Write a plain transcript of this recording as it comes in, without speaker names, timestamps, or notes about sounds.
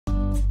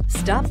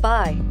Stop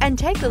by and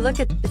take a look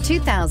at the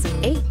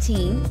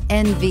 2018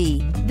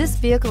 NV. This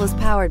vehicle is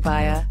powered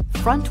by a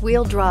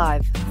front-wheel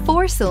drive,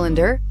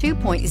 4-cylinder,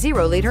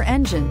 2.0-liter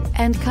engine,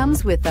 and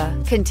comes with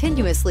a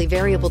continuously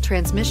variable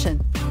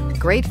transmission.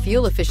 Great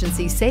fuel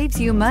efficiency saves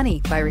you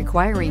money by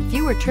requiring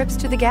fewer trips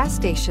to the gas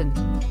station.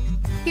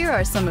 Here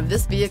are some of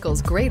this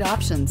vehicle's great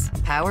options: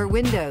 power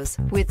windows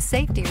with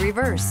safety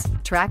reverse,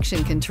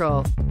 traction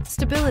control,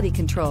 stability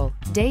control,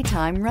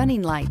 daytime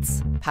running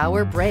lights,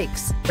 power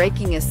brakes,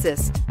 braking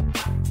assist.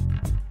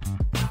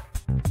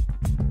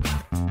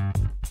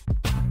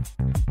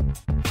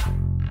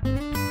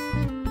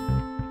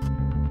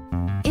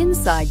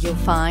 Inside you'll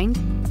find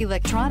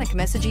electronic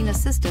messaging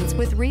assistance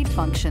with read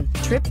function,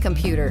 trip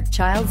computer,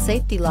 child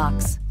safety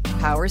locks,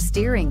 power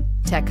steering,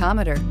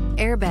 tachometer,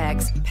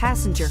 airbags,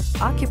 passenger,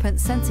 occupant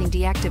sensing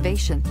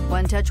deactivation,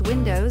 one-touch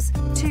windows,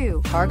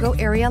 2 cargo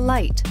area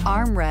light,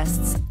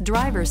 armrests,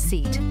 driver's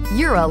seat.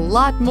 You're a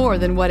lot more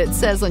than what it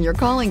says on your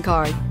calling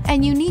card,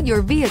 and you need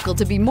your vehicle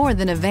to be more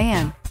than a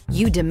van.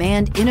 You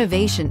demand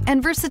innovation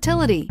and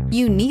versatility.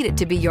 You need it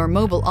to be your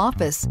mobile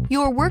office,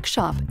 your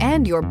workshop,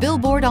 and your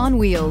billboard on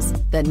wheels.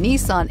 The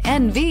Nissan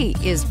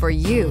NV is for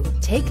you.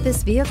 Take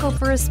this vehicle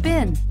for a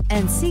spin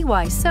and see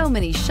why so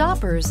many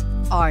shoppers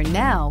are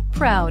now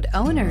proud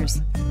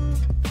owners.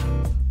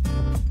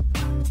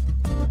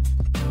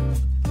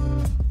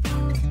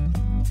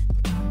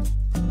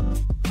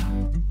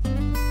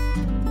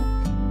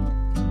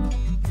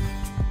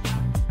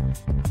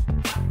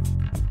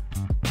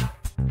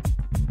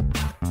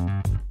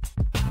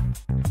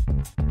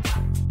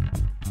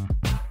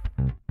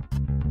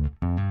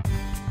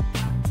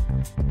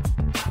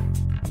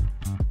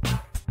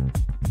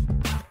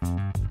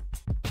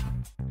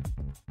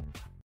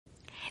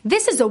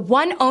 This is a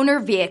one-owner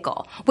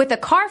vehicle with a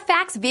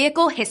Carfax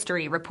Vehicle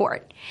History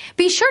Report.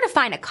 Be sure to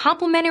find a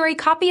complimentary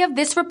copy of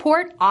this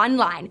report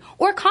online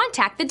or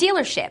contact the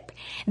dealership.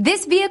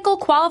 This vehicle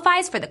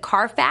qualifies for the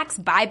Carfax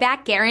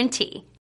Buyback Guarantee.